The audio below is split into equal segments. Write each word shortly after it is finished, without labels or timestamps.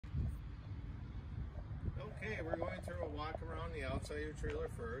Okay, we're going through a walk around the outside of your trailer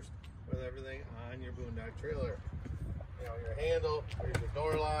first with everything on your boondock trailer. You know, your handle, here's your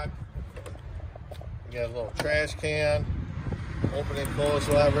door lock. You got a little trash can, open and close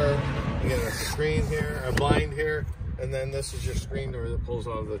lever. You get a screen here, a blind here, and then this is your screen door that pulls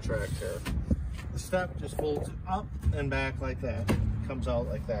out of the track here. The step just folds up and back like that. Comes out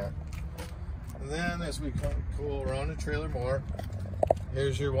like that. And then as we go around the trailer more,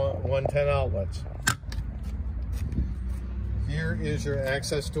 here's your 110 outlets. Here is your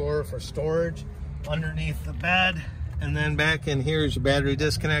access door for storage underneath the bed. And then back in here is your battery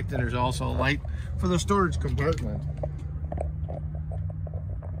disconnect, and there's also a light for the storage compartment.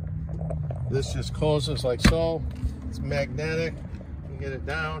 This just closes like so. It's magnetic. You can get it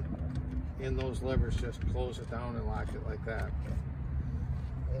down, and those levers just close it down and lock it like that.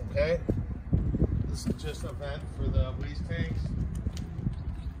 Okay. This is just a vent for the waste tanks.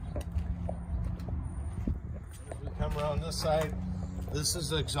 As we come around this side, this is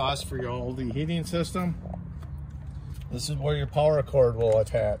the exhaust for your old heating system. This is where your power cord will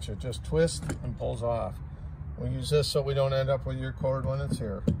attach. It just twists and pulls off. We use this so we don't end up with your cord when it's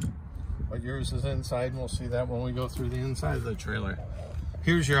here. But yours is inside, and we'll see that when we go through the inside of the trailer.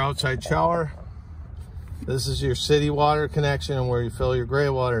 Here's your outside shower. This is your city water connection and where you fill your gray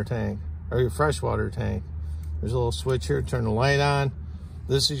water tank or your fresh water tank. There's a little switch here, turn the light on.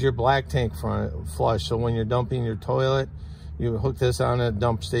 This is your black tank flush. So when you're dumping your toilet, you hook this on a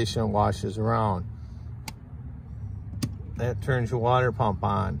dump station and washes around. That turns your water pump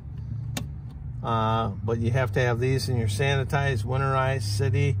on. But you have to have these in your sanitized, winterized,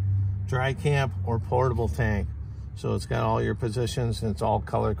 city, dry camp, or portable tank. So it's got all your positions and it's all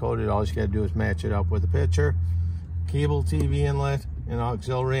color coded. All you gotta do is match it up with a picture, cable TV inlet, and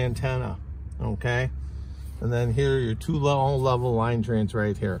auxiliary antenna. Okay? And then here are your two level line drains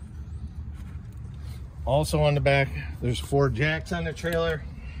right here. Also on the back, there's 4 jacks on the trailer.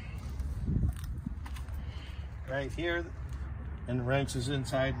 Right here. And the wrench is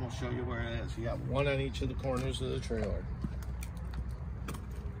inside, and we'll show you where it is. You got 1 on each of the corners of the trailer.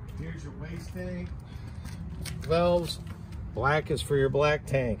 Here's your waste tank. Valves. Black is for your black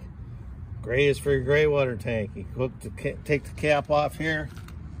tank. Gray is for your gray water tank. You take the cap off here.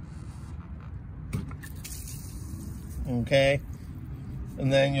 Okay.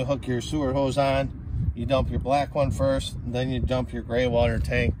 And then you hook your sewer hose on. You dump your black one first, and then you dump your gray water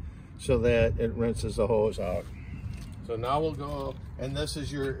tank so that it rinses the hose out. So now we'll go, and this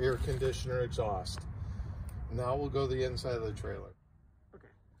is your air conditioner exhaust. Now we'll go the inside of the trailer.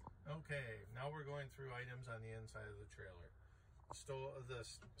 Okay, now we're going through items on the inside of the trailer. The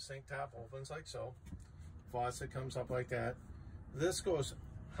sink top opens like so. Faucet comes up like that. This goes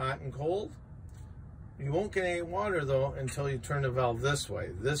hot and cold. You won't get any water though until you turn the valve this way.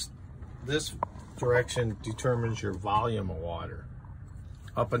 This direction determines your volume of water.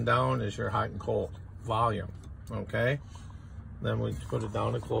 Up and down is your hot and cold volume. Okay, then we put it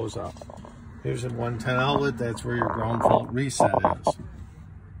down to close up. Here's a 110 outlet. That's where your ground fault reset is.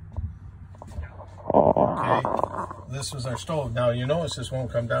 Okay, this is our stove. Now you notice this won't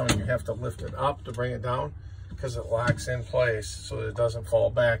come down. You have to lift it up to bring it down because it locks in place so that it doesn't fall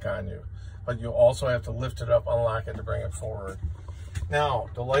back on you. But you also have to lift it up, unlock it to bring it forward. Now,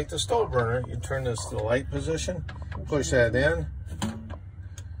 to light the stove burner, you turn this to the light position, push that in.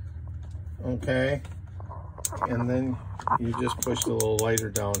 Okay. And then you just push the little lighter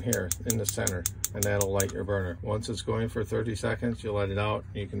down here in the center, and that'll light your burner. Once it's going for 30 seconds, you let it out.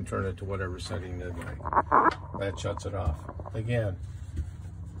 You can turn it to whatever setting you'd like. That shuts it off. Again,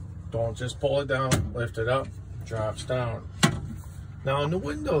 don't just pull it down, lift it up, drops down. Now in the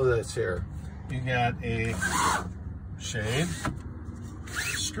window that's here, you got a shade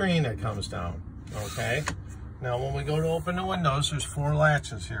screen that comes down. Okay. Now when we go to open the windows, there's 4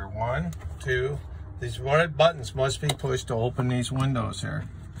 latches here. 1, 2. These red buttons must be pushed to open these windows here.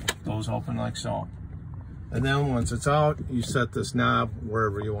 Those open like so. And then once it's out, you set this knob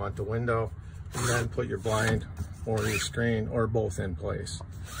wherever you want the window, and then put your blind or your screen or both in place.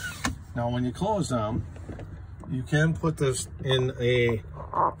 Now when you close them, you can put this in a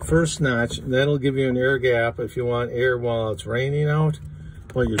first notch. That'll give you an air gap if you want air while it's raining out.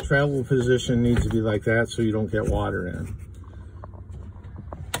 But your travel position needs to be like that so you don't get water in.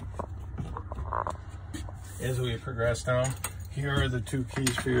 As we progress down, here are the 2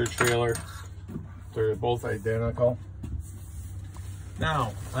 keys for your trailer. They're both identical.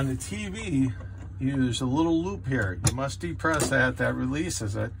 Now, on the TV, there's a little loop here. You must depress that. That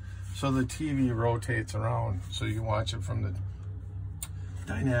releases it, so the TV rotates around. So you can watch it from the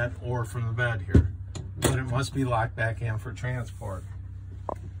dinette or from the bed here. But it must be locked back in for transport.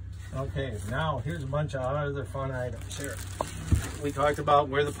 Okay, now here's a bunch of other fun items here. We talked about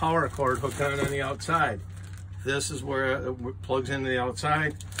where the power cord hooked on the outside. This is where it plugs into the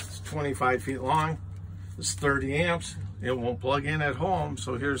outside. It's 25 feet long. It's 30 amps. It won't plug in at home,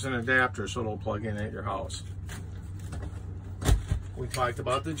 so here's an adapter so it'll plug in at your house. We talked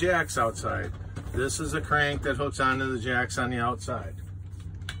about the jacks outside. This is a crank that hooks onto the jacks on the outside.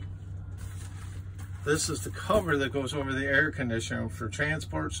 This is the cover that goes over the air conditioner for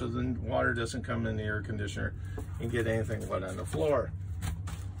transport, so the water doesn't come in the air conditioner and get anything wet on the floor.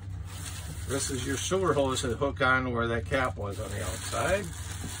 This is your sewer hose that hook on where that cap was on the outside.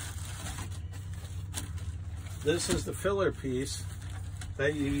 This is the filler piece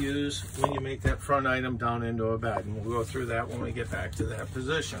that you use when you make that front item down into a bed, and we'll go through that when we get back to that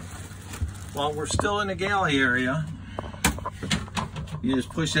position. While we're still in the galley area, you just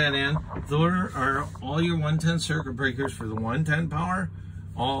push that in. There are all your 110 circuit breakers for the 110 power,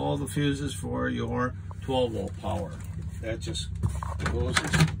 all the fuses for your 12 volt power. That just closes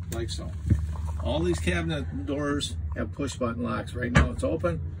like so. All these cabinet doors have push button locks. Right now it's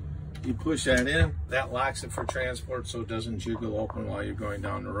open. You push that in, that locks it for transport so it doesn't jiggle open while you're going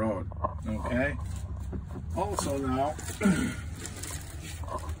down the road. Okay? Also now,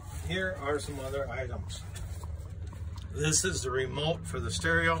 here are some other items. This is the remote for the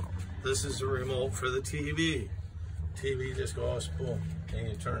stereo. This is the remote for the TV. TV just goes boom, and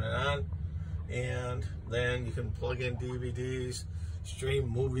you turn it on, and then you can plug in DVDs, stream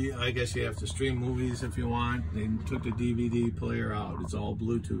movie. I guess you have to stream movies if you want. They took the DVD player out. It's all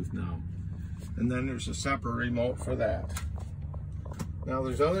Bluetooth now. And then there's a separate remote for that. Now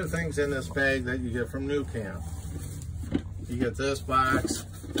there's other things in this bag that you get from NuCamp. You get this box.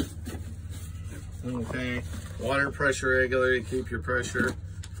 Okay, water pressure regulator to keep your pressure,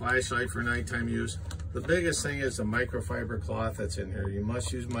 flashlight for nighttime use. The biggest thing is the microfiber cloth that's in here. You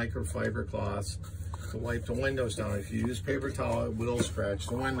must use microfiber cloths to wipe the windows down. If you use paper towel, it will scratch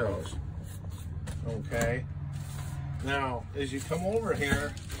the windows. Okay, now as you come over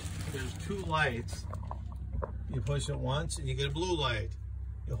here, there's two lights. You push it once and you get a blue light.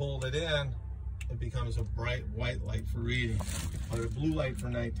 You hold it in, it becomes a bright white light for reading, or a blue light for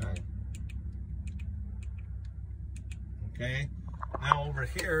nighttime. Okay, now over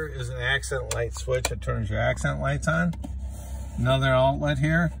here is an accent light switch. It turns your accent lights on. Another outlet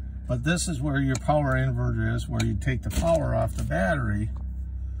here, but this is where your power inverter is, where you take the power off the battery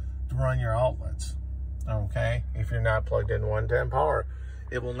to run your outlets. Okay, if you're not plugged in 110 power,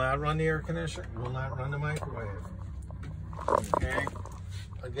 it will not run the air conditioner, it will not run the microwave. Okay,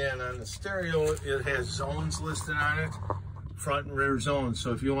 again on the stereo, it has zones listed on it. Front and rear zones,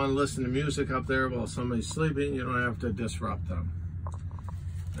 so if you want to listen to music up there while somebody's sleeping, you don't have to disrupt them.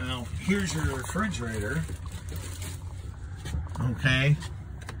 Now here's your refrigerator. Okay,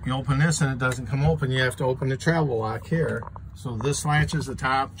 you open this and it doesn't come open. You have to open the travel lock here. So this latches the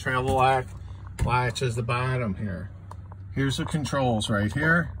top, travel lock latches the bottom here. Here's the controls right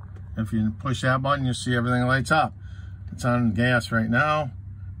here. If you push that button, you see everything lights up. It's on gas right now.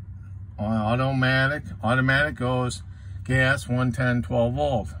 Automatic goes gas 110 12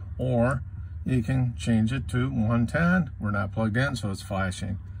 volt, or you can change it to 110. We're not plugged in, so it's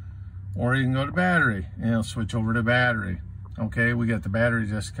flashing. Or you can go to battery and it'll switch over to battery. Okay, we got the battery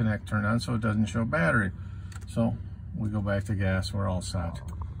disconnect turned on so it doesn't show battery. So we go back to gas, we're all set.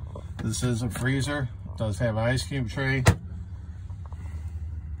 This is a freezer, it does have an ice cube tray.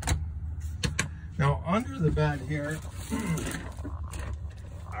 Now under the bed here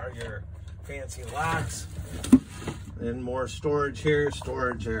are your fancy locks. And more storage here,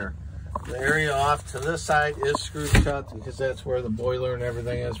 storage there. The area off to this side is screwed shut because that's where the boiler and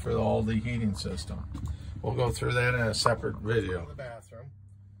everything is for all the heating system. We'll go through that in a separate video. In the bathroom,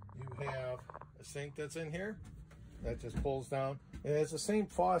 you have a sink that's in here that just pulls down. It has the same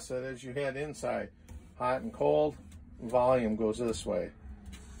faucet as you had inside. Hot and cold, volume goes this way.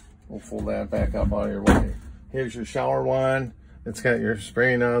 We'll pull that back up out of your way. Here's your shower wand. It's got your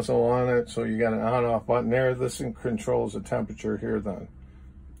spray nozzle on it, so you got an on-off button there. This controls the temperature here then.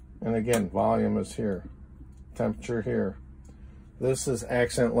 And again, volume is here, temperature here. This is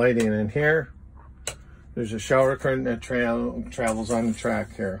accent lighting in here. There's a shower curtain that travels on the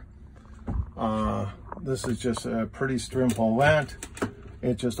track here. This is just a pretty simple vent.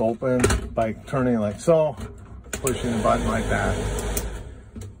 It just opens by turning like so, pushing the button like that.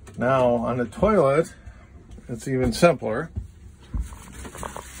 Now on the toilet, it's even simpler.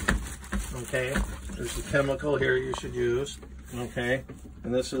 Okay, there's a chemical here you should use. Okay,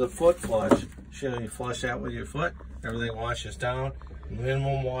 and this is a foot flush. You flush that with your foot, everything washes down.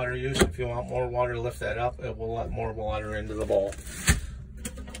 Minimum water use. If you want more water, lift that up. It will let more water into the bowl.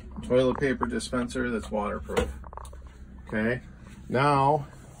 toilet paper dispenser that's waterproof. Okay, now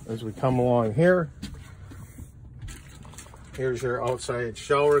as we come along here, here's your outside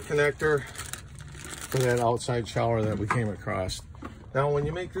shower connector for that outside shower that we came across. Now when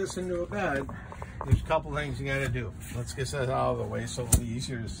you make this into a bed, there's a couple things you got to do. Let's get that out of the way so it'll be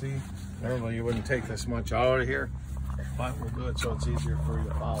easier to see. Normally you wouldn't take this much out of here, but we'll do it so it's easier for you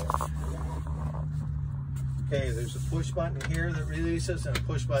to follow. Okay, there's a push button here that releases and a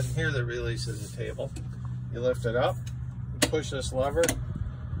push button here that releases the table. You lift it up, you push this lever,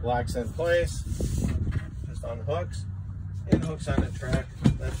 locks in place, just unhooks, and hooks on the track.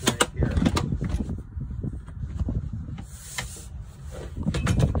 That's right here.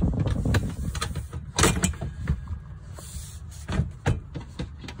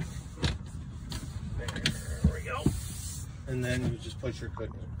 There we go. And then you just put your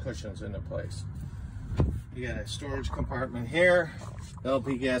cushions into place. You got a storage compartment here,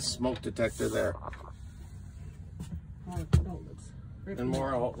 LP gas smoke detector there. And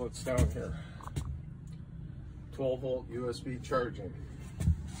more outlets down here. 12-volt USB charging.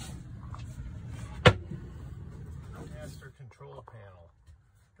 Master control panel.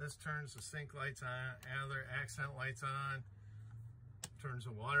 This turns the sink lights on, other accent lights on, turns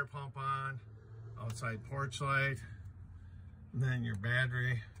the water pump on, outside porch light, and then your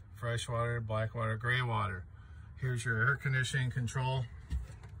battery, fresh water, black water, gray water. Here's your air conditioning control.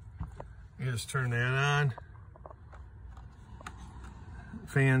 You just turn that on.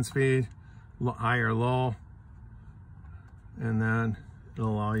 Fan speed, high or low, and then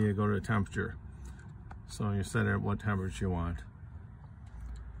it'll allow you to go to temperature. So you set it at what temperature you want.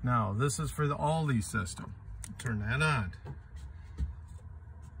 Now this is for the Aldi system. Turn that on.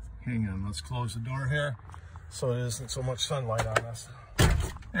 Hang on, let's close the door here so it isn't so much sunlight on us.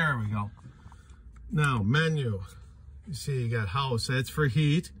 There we go. Now menu. You see you got house, that's for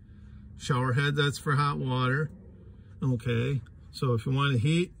heat. Shower head, that's for hot water. Okay. So if you want to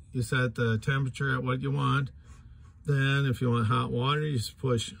heat, you set the temperature at what you want. Then if you want hot water, you just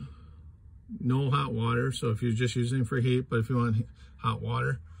push no hot water. So if you're just using for heat, but if you want hot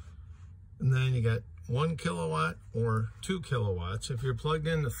water, and then you got 1 kilowatt or 2 kilowatts. If you're plugged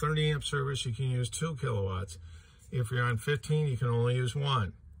in the 30 amp service, you can use 2 kilowatts. If you're on 15, you can only use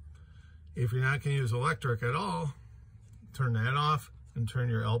 1. If you're not going to use electric at all, turn that off and turn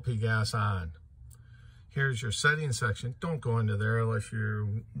your LP gas on. Here's your settings section. Don't go into there unless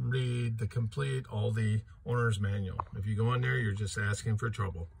you read the complete Aldi owner's manual. If you go in there, you're just asking for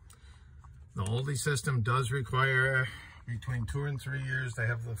trouble. The Aldi system does require between 2 and 3 years to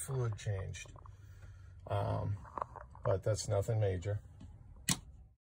have the fluid changed. But that's nothing major.